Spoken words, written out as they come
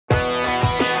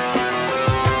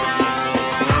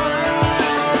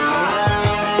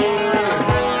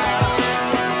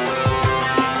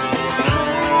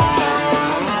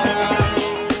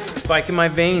Spike in My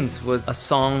Veins was a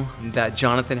song that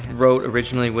Jonathan wrote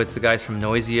originally with the guys from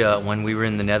Noisia when we were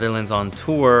in the Netherlands on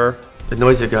tour. The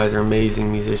Noisia guys are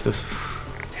amazing musicians.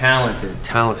 Talented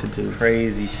dude.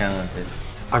 Crazy talented.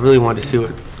 I really wanted to see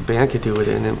what the band could do with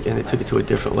it, and it took it to a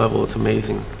different level. It's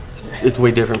amazing. It's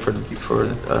way different for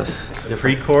us. The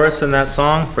pre-chorus in that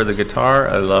song for the guitar,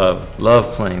 I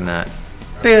love playing that.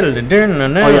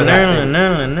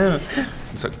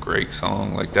 It's a great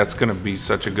song. Like, that's gonna be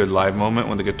such a good live moment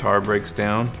when the guitar breaks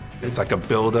down. It's like a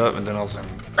build up, and then all of a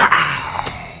sudden,